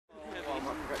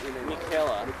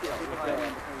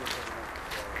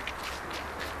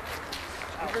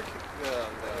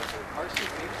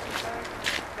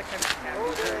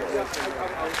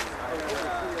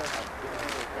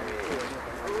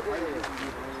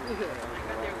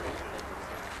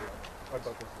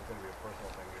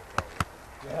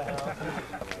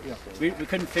We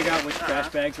couldn't figure out which trash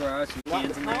bags were ours, some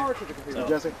cans in there. So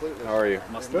Jesse, how are you?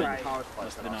 Must have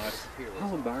been ours.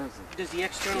 How embarrassing. Does the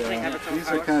external thing have its own These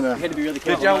are kind of... We had to be really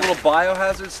careful. Did you have a little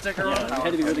biohazard sticker on it? We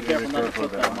had to be really careful not to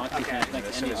put the Moxie cans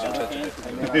next to any of the other cans.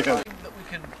 That we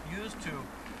can use to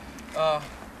have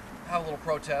a little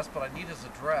protest, but I need his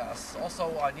address.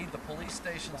 Also, I need the police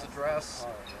station's address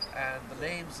and the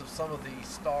names of some of the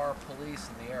star police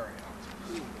in the area.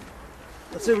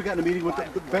 Let's say we got in a meeting with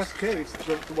the best case,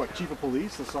 the what, chief of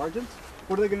police, the sergeants?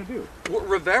 What are they going to do? Well,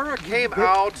 Rivera came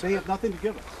out. They have nothing to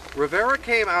give us. Rivera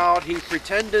came out, he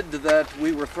pretended that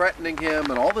we were threatening him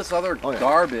and all this other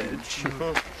garbage,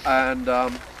 and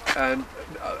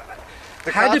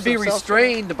had to be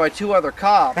restrained by two other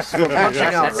cops for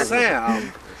punching out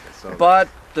Sam. But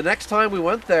the next time we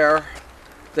went there,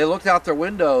 they looked out their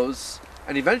windows,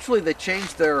 and eventually they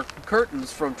changed their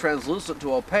curtains from translucent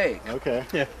to opaque. Okay.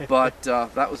 But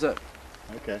that was it.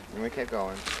 Okay. And we kept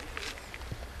going.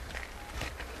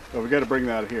 So we got to bring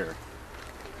that here.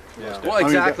 Yeah. Well,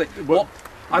 exactly.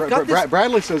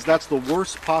 Bradley says that's the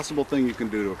worst possible thing you can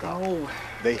do to a cop. Oh.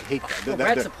 They hate that. Well,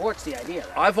 Brad supports the idea.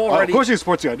 I've already. Of course he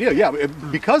supports the idea. Yeah,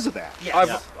 because of that.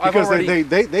 Yes. Because they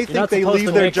think they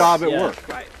leave their job at work.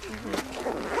 Right.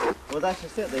 Well, that's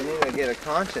just it. They need to get their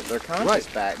conscience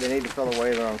back. They need to fill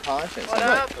away their own conscience.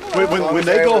 When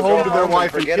they go home to their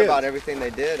wife and kids, forget about everything they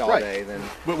did all day. Then.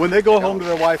 But when they go home to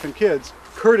their wife and kids,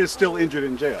 Kurt is still injured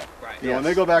in jail. Right. You know, when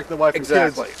they go back to the wife and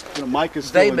kids, Mike is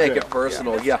still in jail. They make it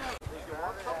personal. Yeah.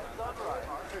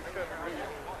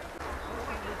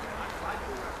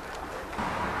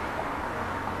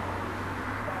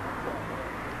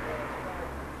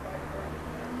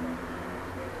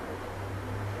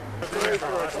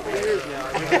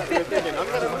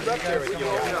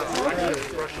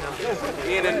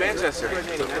 Ian in Manchester.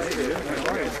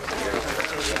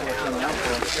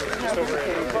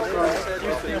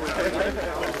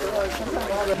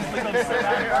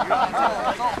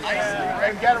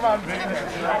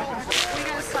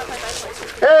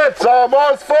 It's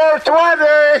almost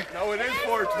 4:20. No, it is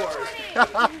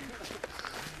 4:20.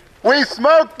 We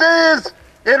smoke these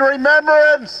in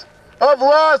remembrance of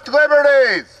lost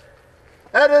liberties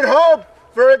and in hope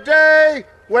for a day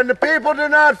when the people do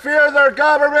not fear their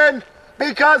government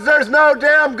because there's no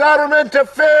damn government to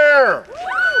fear.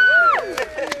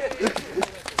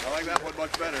 I like that one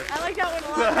much better. I like that one a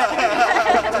lot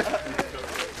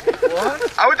better.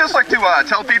 I would just like to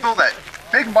tell people that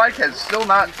Big Mike has still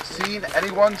not seen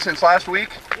anyone since last week.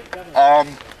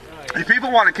 If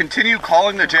people want to continue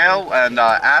calling the jail and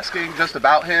asking just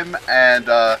about him and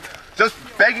just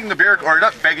begging the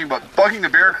not begging, but bugging the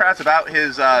bureaucrats about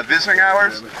his visiting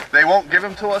hours, they won't give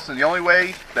them to us, and the only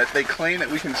way that they claim that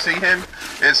we can see him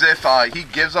is if he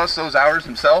gives us those hours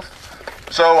himself.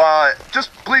 So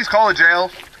just please call the jail,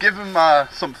 give him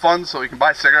some funds so he can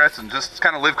buy cigarettes and just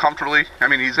kind of live comfortably. I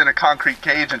mean, he's in a concrete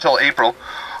cage until April.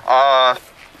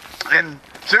 And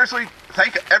seriously,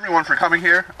 thank everyone for coming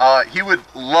here. He would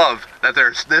love that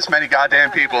there's this many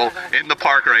goddamn people in the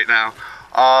park right now.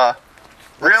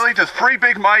 Really, just free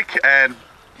Big Mike, and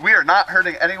we are not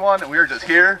hurting anyone, and we are just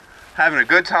here having a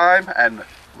good time and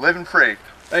living free.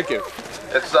 Thank you.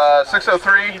 It's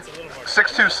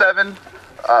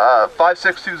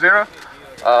 603-627-5620.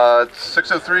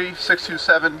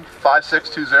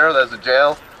 603-627-5620. That's the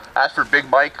jail. Ask for Big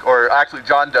Mike, or actually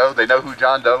John Doe. They know who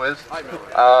John Doe is.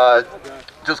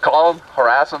 Just call him,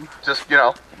 harass him. Just, you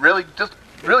know, really give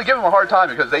him a hard time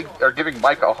because they are giving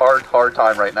Mike a hard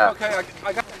time right now. Okay,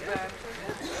 I got.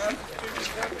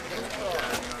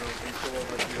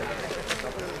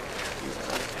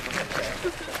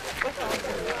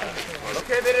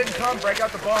 Okay, they didn't come. Break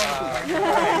out the bomb.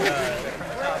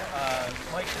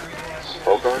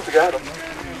 Both guards got him.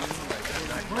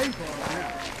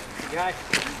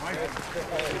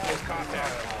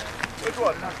 Which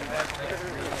one?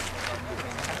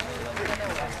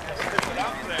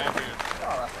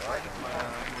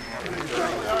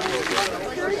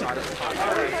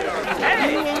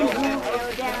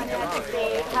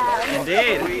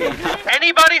 Indeed.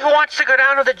 Anybody who wants to go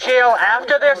down to the jail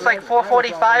after this, like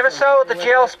 4:45 or so, the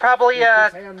jail's probably a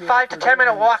 5 to 10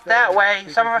 minute walk that way.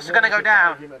 Some of us are going to go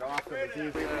down.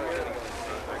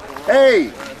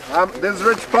 Hey, this is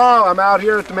Rich Paul. I'm out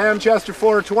here at the Manchester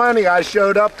 420. I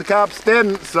showed up, the cops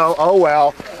didn't, so oh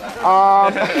well.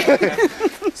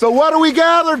 So what are we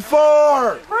gathered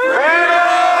for?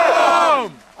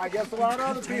 Freedom! I guess a lot of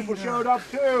other people showed up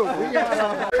too.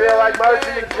 Feel like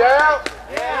marching in jail?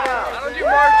 Yeah. I don't do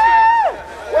marching.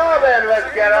 Well then,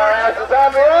 let's get our asses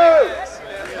on the road.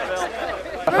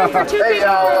 Room for 2 people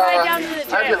right down to the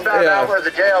jail. I just found out where the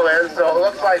jail is, so it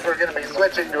looks like we're going to be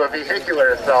switching to a vehicular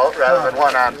assault rather than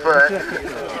one on foot.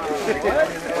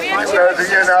 Those of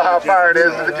you who know how far it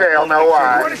is to the jail know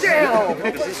why.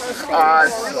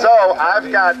 So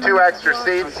I've got 2 extra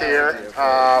seats here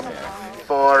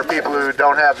for people who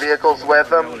don't have vehicles with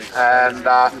them, and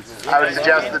I would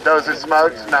suggest that those who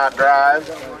smoke not drive.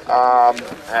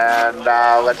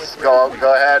 Let's go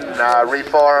ahead and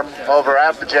reform over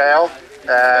at the jail.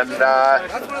 And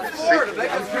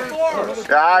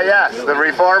yes, the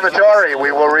reformatory.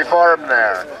 We will reform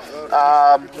there.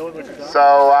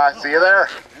 See you there.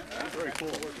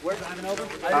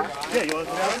 Yeah, you want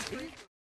to